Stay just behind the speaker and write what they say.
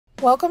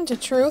Welcome to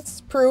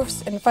Truths,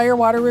 Proofs, and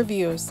Firewater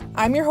Reviews.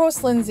 I'm your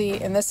host,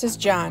 Lindsey, and this is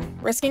John,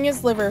 risking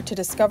his liver to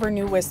discover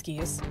new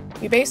whiskeys.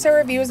 We base our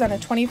reviews on a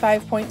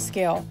 25-point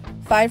scale,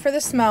 5 for the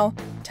smell,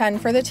 10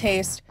 for the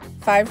taste,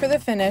 5 for the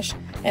finish,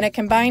 and a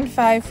combined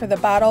 5 for the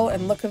bottle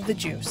and look of the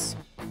juice.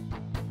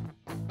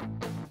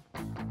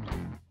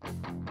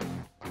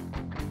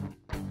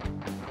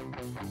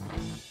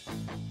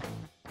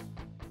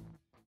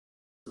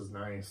 This is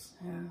nice.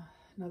 Yeah,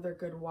 another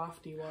good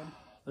wafty one.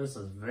 This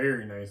is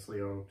very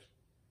nicely oaked.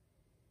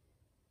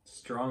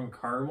 Strong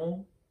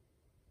caramel.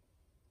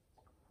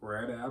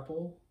 Red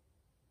apple.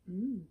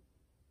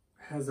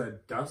 Has a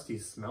dusty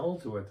smell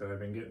to it that I've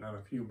been getting on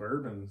a few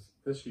bourbons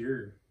this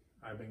year.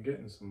 I've been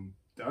getting some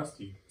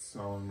dusty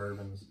smelling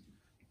bourbons.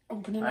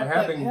 I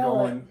have been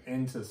going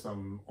into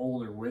some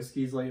older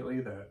whiskeys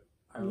lately that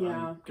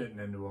I'm getting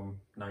into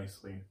them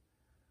nicely.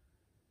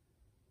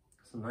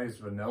 Some nice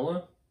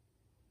vanilla.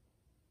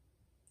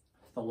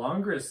 The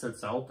longer it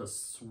sits out, the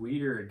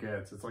sweeter it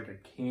gets. It's like a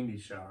candy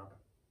shop.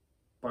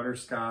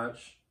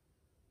 Butterscotch.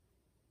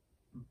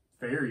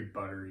 Very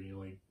buttery,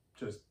 like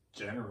just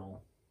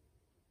general.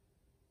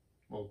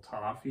 A little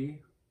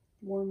toffee.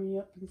 Warm me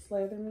up and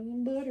slather me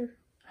in butter.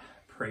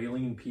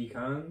 Praline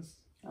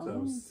pecans.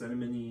 So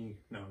cinnamony,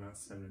 no, not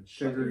cinnamon,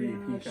 sugary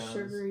pecans.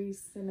 Sugary,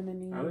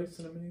 cinnamony. Are they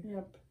cinnamony?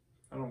 Yep.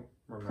 I don't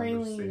remember.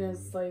 Praline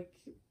is like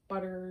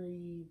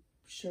buttery,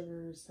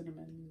 sugar,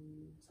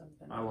 cinnamon,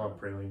 something. I love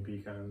praline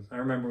pecans. I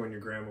remember when your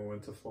grandma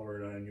went to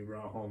Florida and you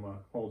brought home a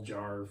whole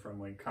jar from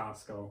like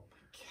Costco.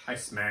 I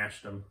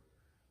smashed them.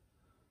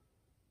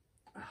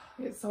 I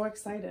get so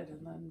excited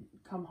and then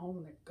come home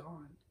and they're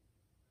gone.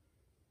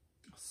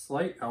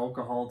 Slight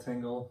alcohol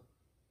tingle.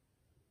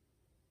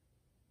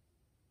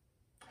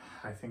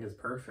 I think it's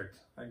perfect.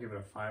 I give it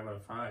a 5 out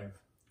of 5.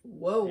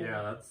 Whoa.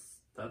 Yeah,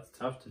 that's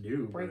tough to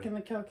do. Breaking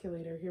the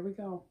calculator. Here we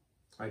go.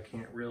 I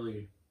can't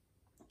really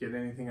get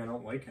anything I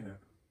don't like in it.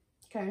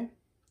 Okay.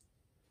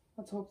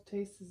 Let's hope the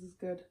taste is as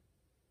good.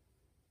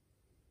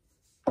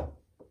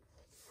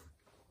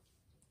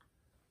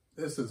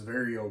 This is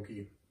very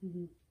oaky.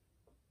 Mm-hmm.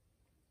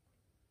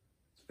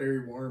 It's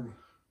very warm.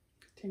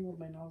 Tingled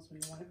my nose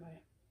when you went by.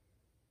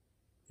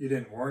 You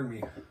didn't warn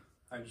me.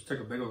 I just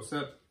took a big old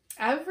sip.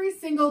 Every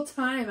single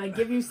time I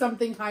give you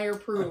something higher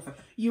proof,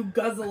 you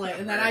guzzle it,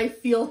 and then I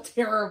feel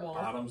terrible.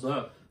 Bottoms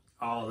up.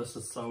 Oh, this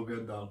is so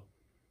good, though.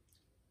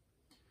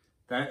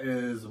 That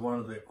is one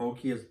of the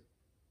oakiest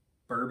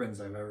bourbons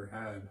I've ever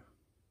had.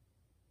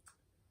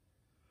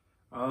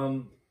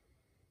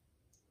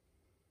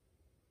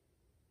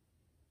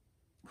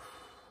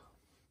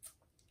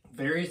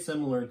 Very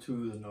similar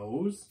to the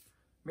nose.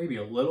 Maybe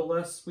a little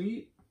less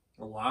sweet.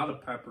 A lot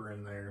of pepper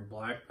in there.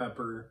 Black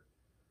pepper.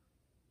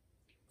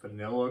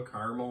 Vanilla,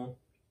 caramel,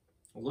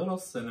 a little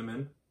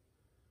cinnamon,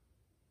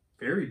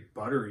 very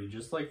buttery,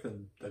 just like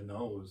the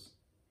nose.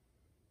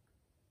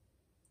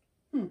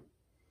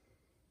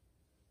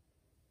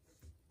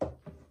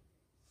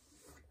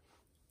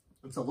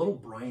 It's a little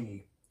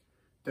briny.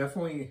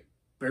 Definitely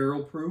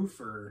barrel proof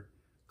or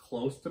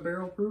close to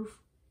barrel proof.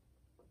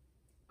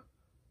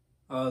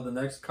 The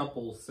next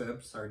couple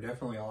sips are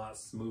definitely a lot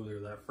smoother.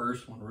 That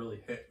first one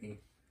really hit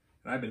me.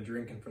 And I've been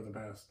drinking for the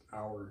past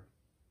hour.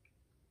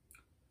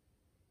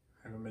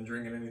 I haven't been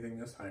drinking anything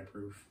this high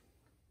proof.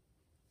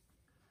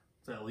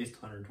 It's at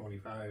least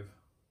 125.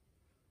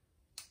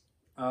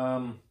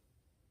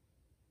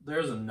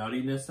 There's a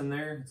nuttiness in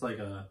there. It's like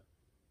a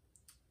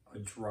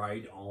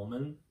dried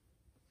almond.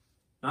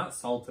 Not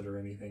salted or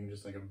anything,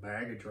 just like a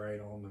bag of dried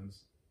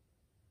almonds.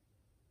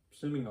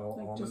 Assuming all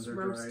like almonds are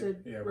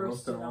roasted, dried. Yeah,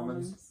 roasted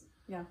almonds.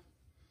 Yeah.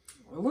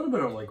 A little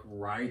bit of like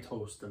rye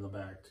toast in the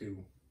back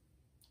too.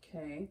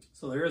 Okay.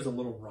 So there is a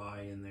little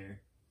rye in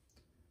there.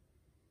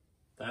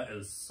 That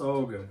is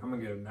so good. I'm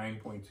going to give it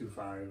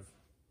 9.25.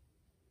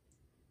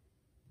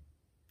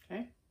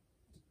 Okay.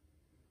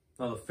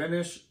 Now the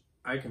finish,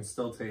 I can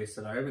still taste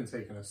it. I haven't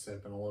taken a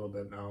sip in a little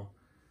bit now.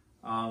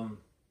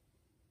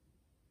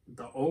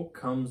 The oak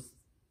comes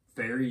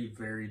very,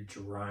 very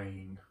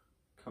drying.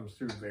 Comes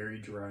through very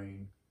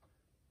drying.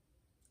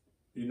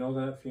 You know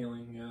that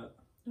feeling yet?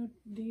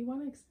 Do you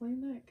want to explain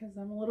that? Because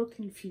I'm a little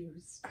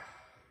confused.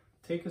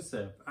 Take a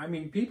sip. I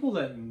mean, people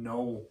that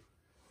know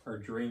or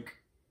drink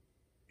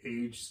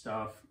aged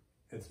stuff,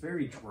 it's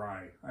very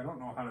dry. I don't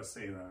know how to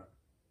say that.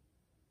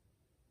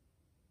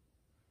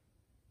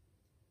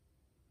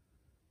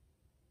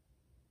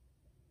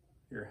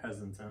 You're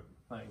hesitant.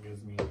 That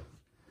gives me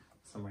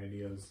some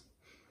ideas.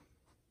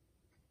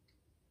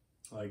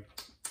 Like,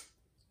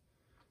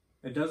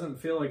 it doesn't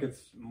feel like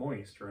it's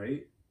moist,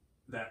 right?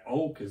 That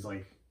oak is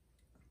like,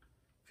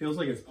 feels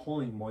like it's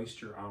pulling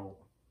moisture out.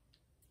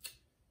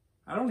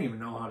 I don't even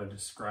know how to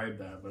describe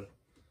that, but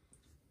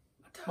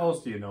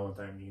most of you know what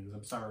that means.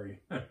 I'm sorry.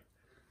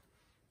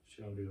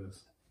 She don't do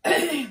this.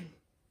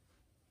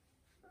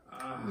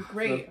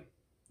 Great.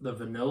 The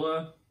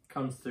vanilla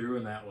comes through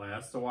and that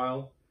lasts a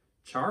while.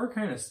 Char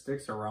kind of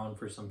sticks around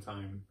for some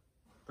time.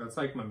 That's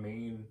like my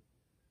main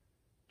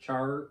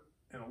char,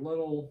 and a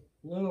little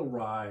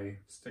rye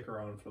stick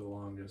around for the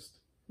longest.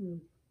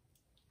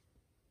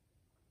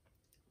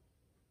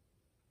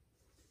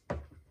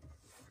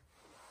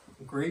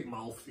 great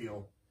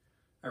mouthfeel.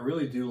 I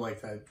really do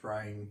like that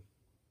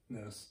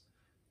dryingness.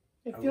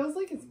 It feels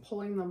like it's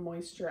pulling the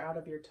moisture out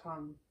of your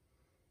tongue.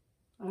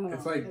 I don't know.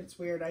 It's like, it's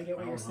weird. I get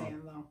what you're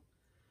saying, though.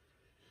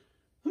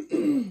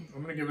 I'm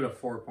going to give it a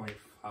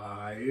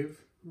 4.5.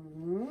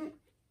 Mm-hmm.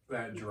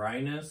 That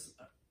dryness,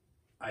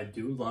 I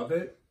do love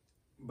it,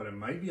 but it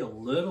might be a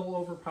little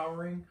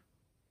overpowering.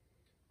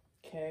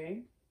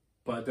 Okay.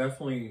 But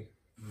definitely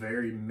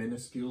very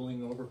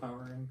minusculing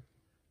overpowering.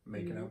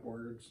 Making up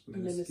words.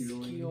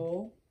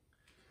 Minuscule.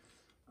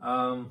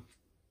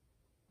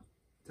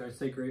 Did I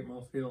say great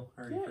mouthfeel?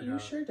 I already forgot. You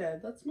sure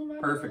did. Let's move on.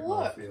 Perfect to the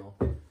look.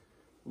 mouthfeel.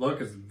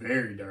 Look is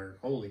very dark.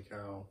 Holy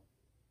cow.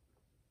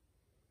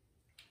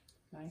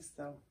 Nice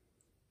though.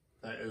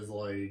 That is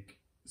like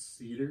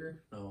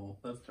cedar. No,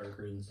 that's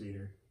darker than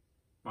cedar.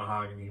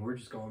 Mahogany. We're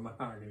just going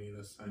mahogany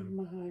this time.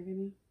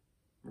 Mahogany.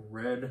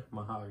 Red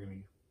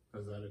mahogany.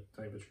 Is that a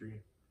type of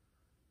tree?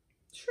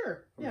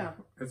 Sure. Okay. Yeah.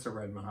 It's a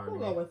red mahogany.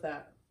 We'll go with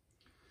that.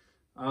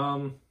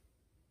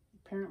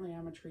 Apparently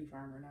I'm a tree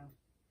farmer now.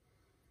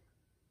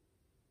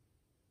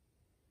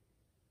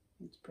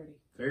 It's pretty.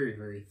 Very,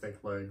 very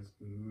thick legs.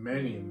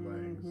 Many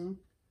legs.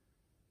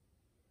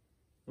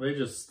 They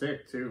just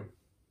stick too.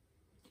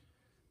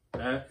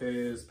 That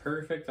is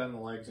perfect on the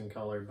legs and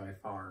color by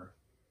far.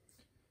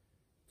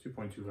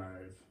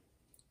 2.25.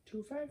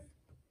 2.5?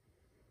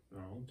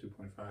 No,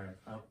 2.5.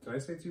 Did I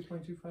say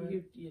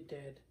 2.25? You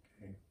did.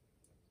 Okay.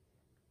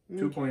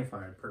 2.5,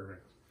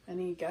 perfect.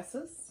 Any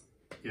guesses?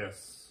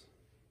 Yes.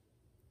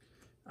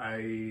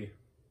 I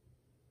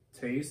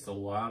taste a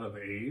lot of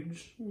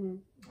age,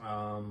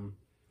 a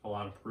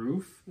lot of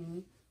proof,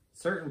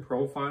 certain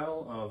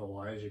profile of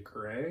Elijah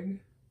Craig,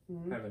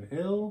 Heaven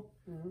Hill,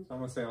 so I'm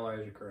going to say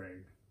Elijah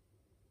Craig.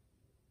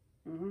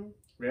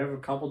 We have a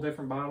couple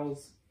different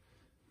bottles.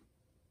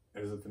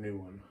 Is it the new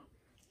one?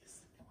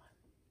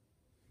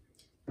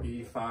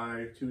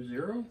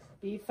 B520?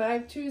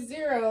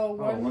 B520, oh,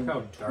 look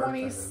how dark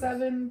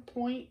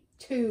 127.2.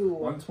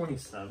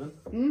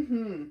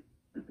 127?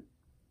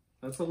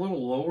 That's a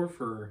little lower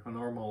for a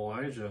normal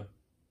Elijah.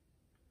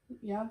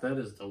 Yeah. That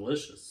is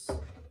delicious.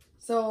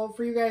 So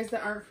for you guys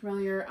that aren't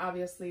familiar,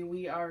 obviously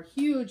we are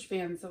huge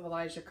fans of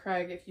Elijah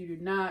Craig. If you do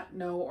not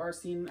know or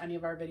seen any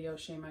of our videos,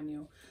 shame on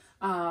you.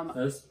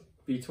 That's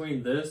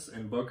between this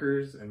and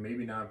Booker's and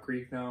maybe Knob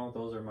Creek now,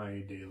 those are my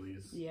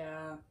dailies.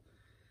 Yeah.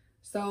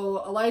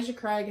 So Elijah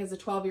Craig has a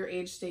 12-year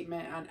age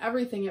statement on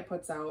everything it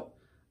puts out.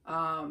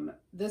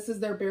 This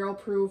is their barrel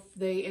proof.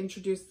 They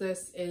introduced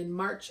this in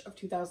March of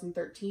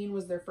 2013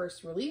 was their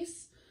first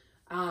release.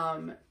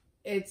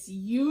 It's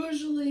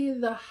usually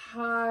the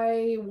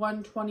high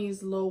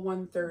 120s, low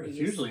 130s. It's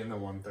usually in the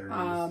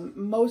 130s.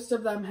 Most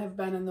of them have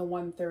been in the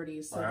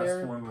 130s, so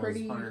they're one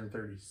pretty. Was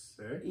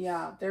 136.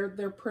 Yeah,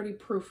 they're pretty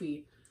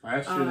proofy.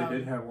 Last year they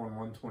did have one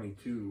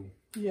 122.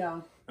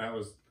 Yeah, that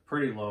was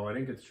pretty low. I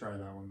didn't get to try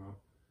that one though.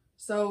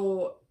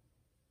 So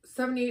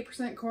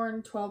 78%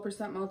 corn,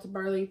 12% malted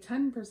barley,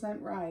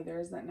 10% rye.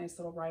 There's that nice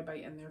little rye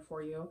bite in there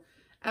for you.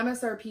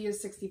 MSRP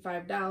is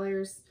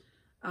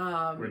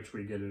 $65. Which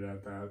we get it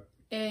at that.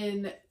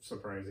 And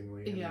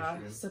surprisingly, in Michigan.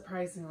 Michigan.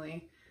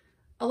 Surprisingly.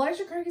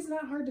 Elijah Craig is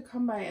not hard to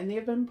come by, and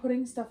they've been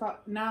putting stuff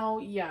up. Now,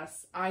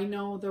 yes, I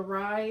know the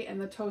rye and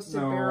the toasted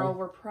barrel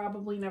we're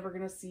probably never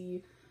going to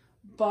see,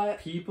 but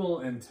people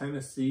in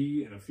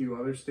Tennessee and a few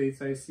other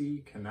states I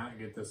see cannot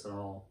get this at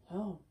all.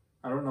 Oh.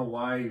 I don't know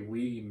why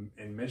we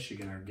in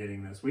Michigan are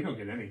getting this. We don't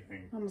get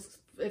anything.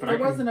 If there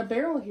wasn't a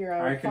barrel here,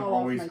 I would fall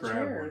off my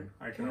chair.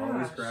 One. I can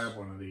always grab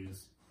one of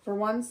these. For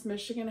once,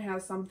 Michigan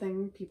has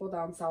something people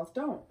down south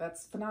don't.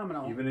 That's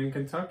phenomenal. Even in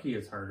Kentucky,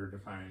 it's harder to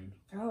find.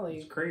 Golly.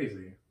 It's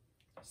crazy.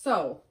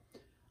 So,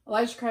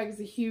 Elijah Craig is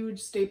a huge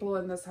staple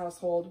in this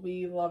household.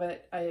 We love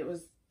it. It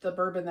was the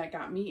bourbon that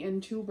got me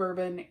into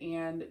bourbon,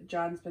 and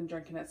John's been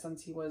drinking it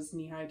since he was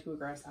knee-high to a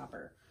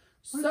grasshopper.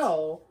 What?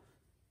 So,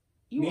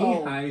 you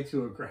knee-high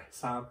to a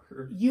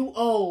grasshopper? You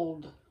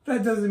old.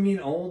 That doesn't mean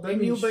old. That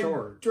means short. You've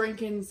been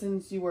drinking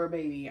since you were a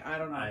baby. I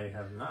don't know. I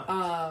have not.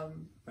 I've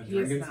been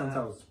drinking since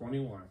I was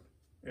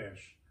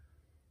 21-ish.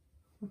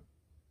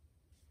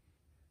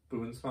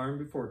 Boone's Farm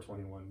before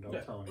 21.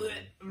 Don't tell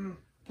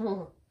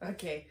anyone.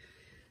 Okay.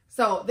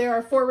 So there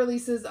are 4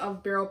 releases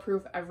of Barrel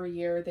Proof every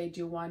year. They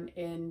do one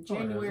in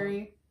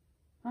January.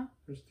 Huh?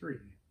 There's 3.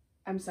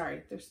 I'm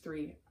sorry. There's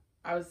 3.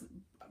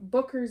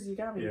 Booker's, you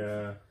got me.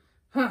 Yeah.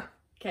 Huh.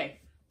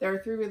 Okay. There are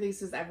 3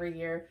 releases every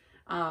year.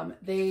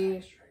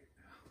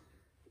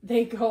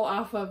 They go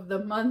off of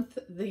the month,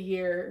 the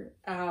year,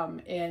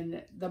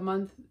 and the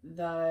month,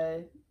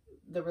 the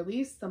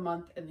release, the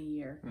month, and the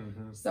year.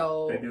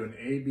 So they do an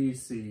A, B,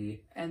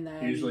 C, and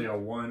then usually a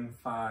 1,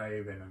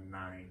 5, and a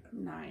 9.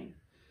 9.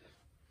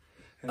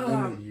 And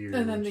then the year.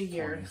 And then the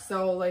year. 20.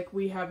 So like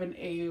we have an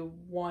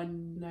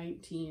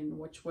A119,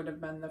 which would have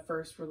been the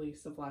first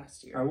release of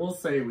last year. I will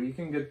say we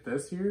can get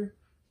this year,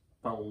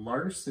 but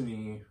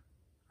Larceny,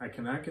 I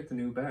cannot get the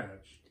new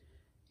badge.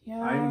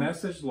 Yeah. I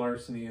messaged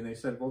Larceny and they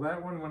said, well,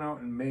 that one went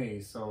out in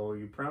May, so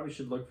you probably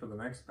should look for the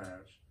next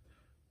batch.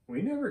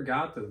 We never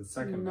got to the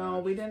second No,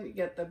 batch. we didn't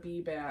get the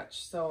B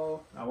batch,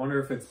 so... I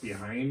wonder if it's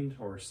behind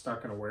or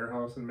stuck in a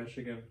warehouse in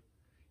Michigan.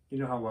 You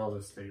know how well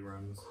this state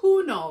runs.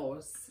 Who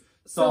knows?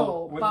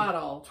 So with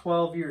bottle.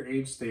 12-year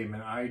age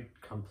statement, I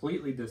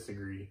completely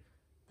disagree.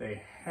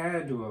 They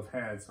had to have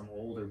had some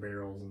older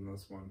barrels in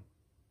this one.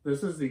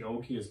 This is the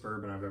oakiest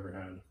bourbon I've ever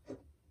had.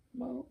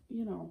 Well,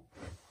 you know.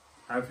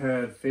 I've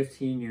had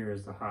 15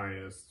 years the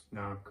highest,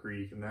 Knob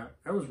Creek, and that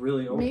was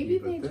really oaky. Maybe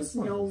they just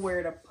know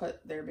where to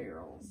put their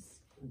barrels.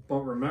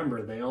 But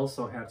remember, they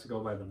also have to go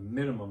by the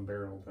minimum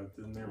barrel that's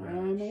in their batch.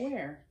 I'm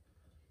aware.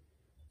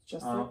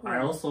 Just like I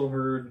also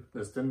heard,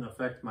 this didn't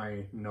affect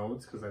my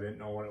notes because I didn't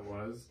know what it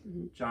was.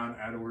 John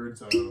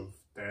Edwards of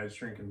Dad's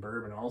Drinking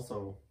Bourbon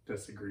also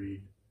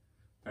disagreed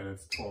that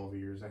it's 12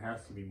 years. It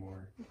has to be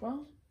more.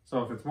 Well.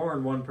 So if it's more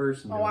than one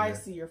person Oh, I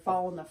see. You're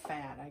following the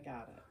fad. I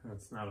got it.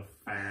 That's not a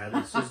fad.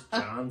 It's just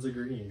John's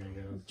agreeing, I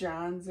guess.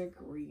 John's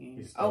agreeing.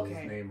 He spelled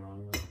his name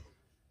wrong.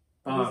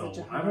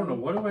 Bottle. I don't know.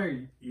 What do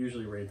I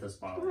usually rate this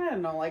bottle? I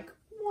don't know. Like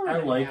 1.5.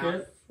 I like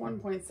it.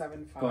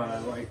 1.75. But I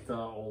like the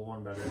old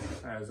one better,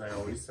 as I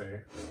always say.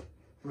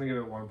 I'm going to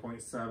give it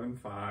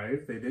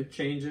 1.75. They did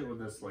change it with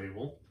this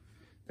label.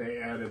 They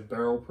added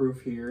barrel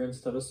proof here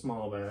instead of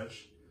small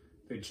batch.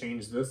 They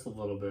changed this a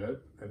little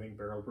bit. I think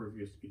barrel proof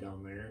used to be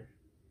down there.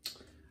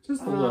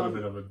 Just a little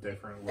bit of a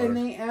different look. And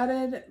they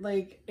added,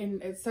 like,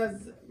 it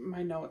says,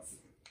 my notes,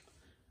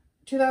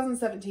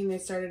 2017 they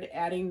started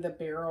adding the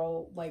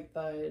barrel, like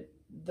the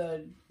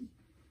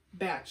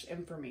batch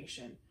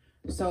information.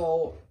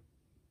 So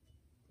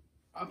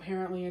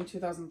apparently in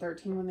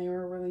 2013 when they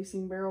were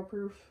releasing barrel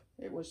proof,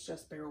 it was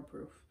just barrel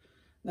proof.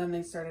 Then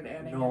they started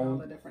adding in all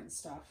the different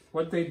stuff.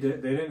 What they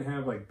did, they didn't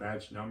have like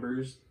batch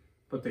numbers,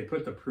 but they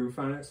put the proof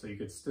on it so you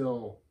could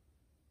still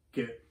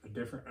get a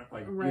different,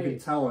 like you could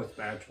tell it's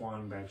batch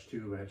 1, batch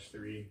 2, batch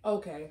 3.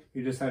 Okay.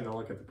 You just had to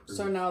look at the proof.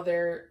 So now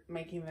they're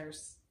making their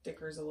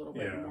stickers a little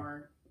bit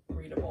more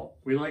readable.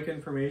 We like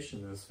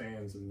information as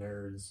fans and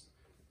nerds.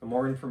 The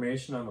more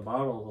information on the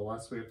bottle, the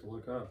less we have to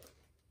look up.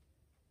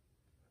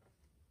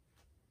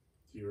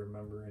 Do you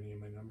remember any of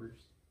my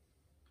numbers?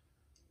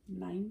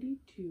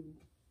 92.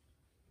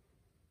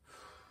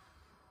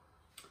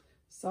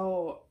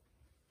 So,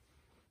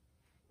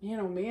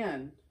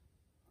 man,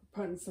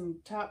 putting some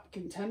top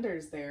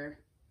contenders there,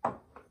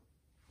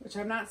 which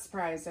I'm not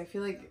surprised. I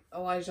feel like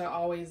Elijah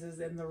always is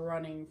in the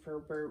running for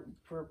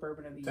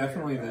Bourbon of the Year.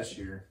 Definitely this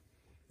year.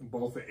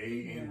 Both the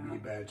A and B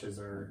batches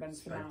are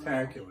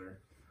spectacular.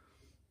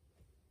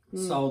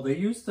 So they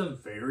used to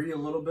vary a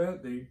little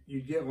bit.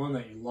 You get one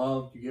that you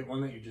loved, you get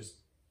one that you just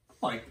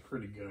liked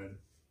pretty good.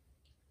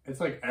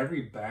 It's like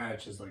every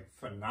batch is like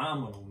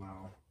phenomenal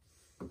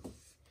now.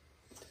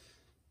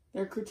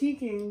 They're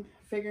critiquing,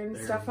 figuring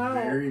stuff out.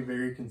 They're very,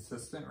 very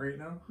consistent right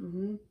now.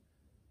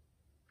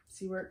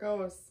 See where it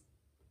goes.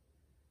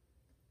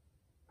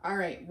 All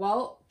right.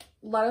 Well,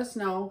 let us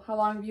know. How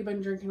long have you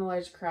been drinking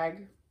Elijah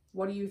Craig?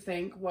 What do you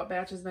think? What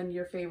batch has been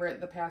your favorite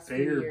the past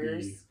few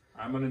years? B.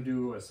 I'm going to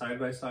do a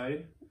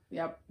side-by-side.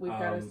 Yep. We've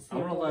got a I'm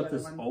going to let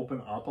this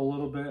open up a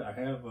little bit. I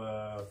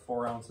have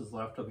 4 ounces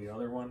left of the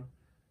other one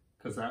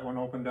because that one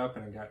opened up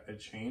and it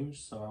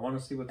changed. So I want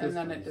to see what this is.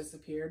 And then it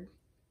disappeared.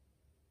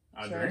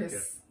 I drank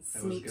it.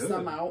 Sneak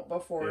some out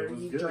before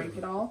you drank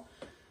it all.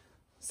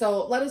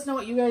 So let us know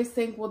what you guys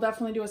think. We'll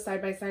definitely do a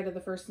side-by-side of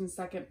the first and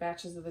second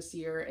batches of this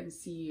year and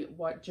see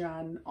what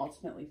John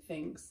ultimately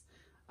thinks.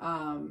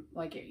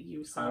 Like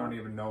you saw. I don't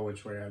even know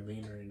which way I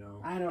lean right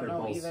now. I don't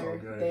know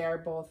either. So they are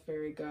both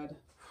very good.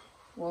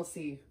 We'll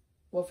see.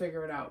 We'll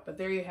figure it out. But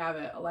there you have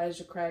it.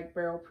 Elijah Craig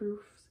Barrel Proof,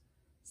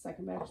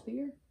 second batch of the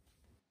year.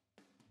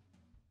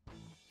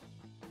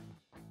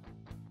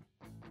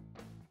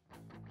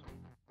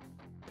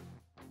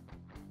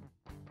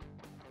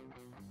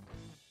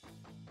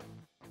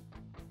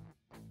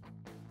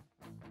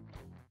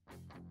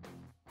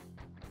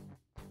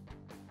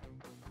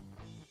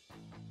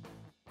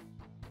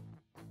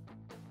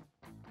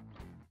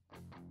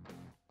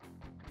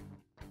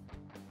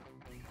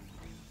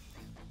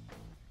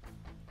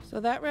 So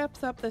that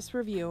wraps up this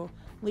review.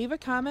 Leave a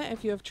comment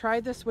if you have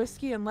tried this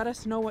whiskey and let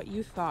us know what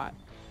you thought.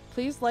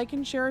 Please like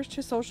and share us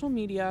to social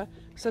media,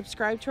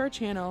 subscribe to our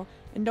channel,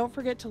 and don't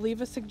forget to leave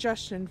a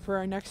suggestion for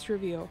our next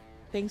review.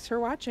 Thanks for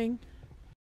watching.